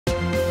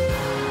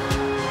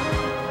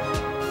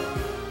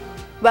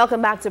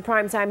Welcome back to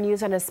Primetime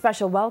News and a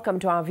special welcome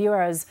to our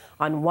viewers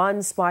on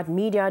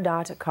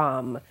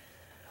onespotmedia.com.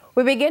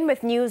 We begin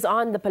with news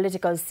on the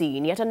political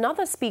scene. Yet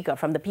another speaker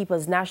from the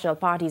People's National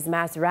Party's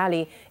mass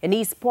rally in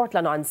East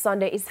Portland on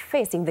Sunday is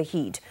facing the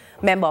heat.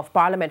 Member of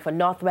Parliament for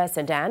Northwest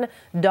St. Anne,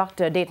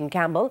 Dr. Dayton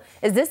Campbell,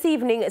 is this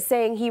evening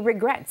saying he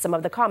regrets some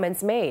of the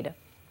comments made.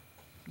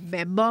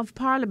 Member of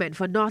Parliament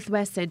for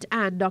Northwest St.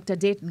 Anne, Dr.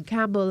 Dayton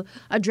Campbell,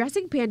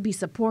 addressing PNP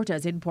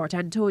supporters in Port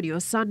Antonio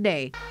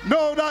Sunday.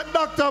 Now that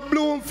Dr.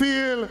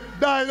 Bloomfield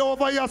died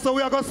over here, so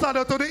we are going to stand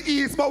up to the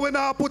east, but we're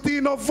not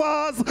putting no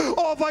vase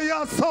over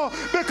here, so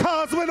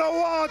because we don't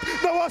want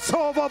no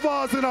show over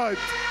vase tonight.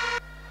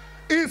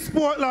 East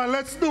Portland,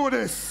 let's do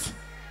this.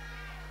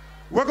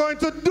 We're going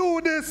to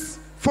do this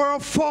for a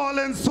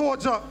fallen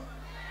soldier.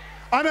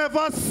 And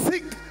ever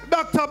sick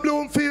Dr.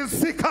 Bloomfield,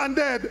 sick and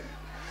dead.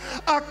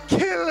 I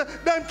kill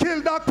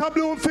Dr.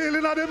 Bloomfield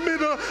in the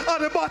middle of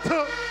the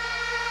battle.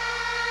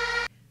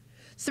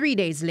 3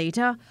 days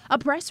later, a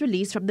press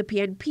release from the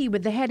PNP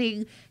with the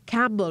heading,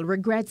 Campbell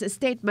regrets a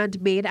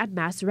statement made at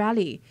mass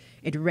rally.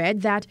 It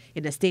read that,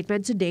 in a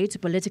statement today to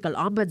political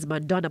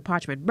ombudsman Donna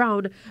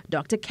Parchment-Brown,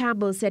 Dr.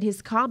 Campbell said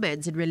his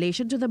comments in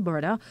relation to the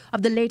murder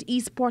of the late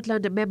East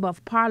Portland Member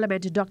of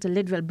Parliament Dr.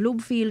 Linville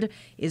Bloomfield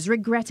is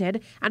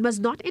regretted and was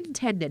not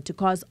intended to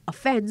cause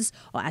offence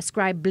or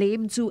ascribe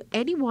blame to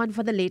anyone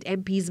for the late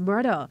MP's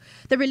murder.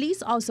 The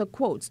release also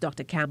quotes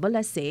Dr. Campbell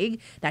as saying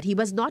that he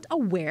was not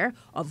aware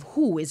of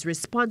who is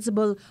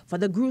responsible for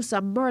the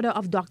gruesome murder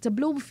of Dr.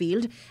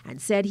 Bloomfield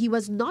and said he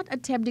was not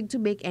attempting to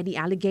make any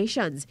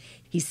allegations.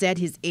 He said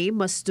his aim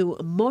was to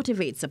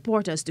motivate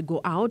supporters to go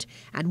out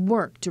and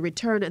work to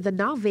return the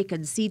now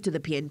vacant seat to the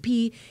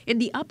PNP in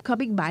the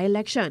upcoming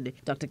by-election.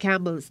 Dr.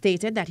 Campbell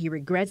stated that he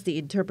regrets the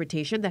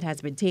interpretation that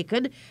has been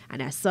taken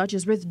and as such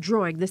is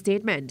withdrawing the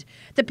statement.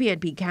 The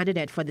PNP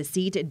candidate for the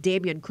seat,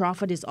 Damian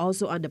Crawford, is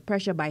also under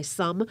pressure by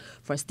some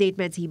for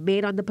statements he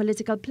made on the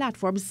political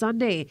platform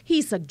Sunday.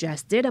 He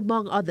suggested,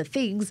 among other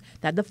things,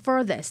 that the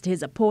furthest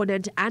his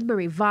opponent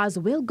Anne-Marie Vaz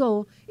will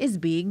go is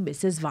being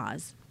Mrs.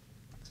 Vaz.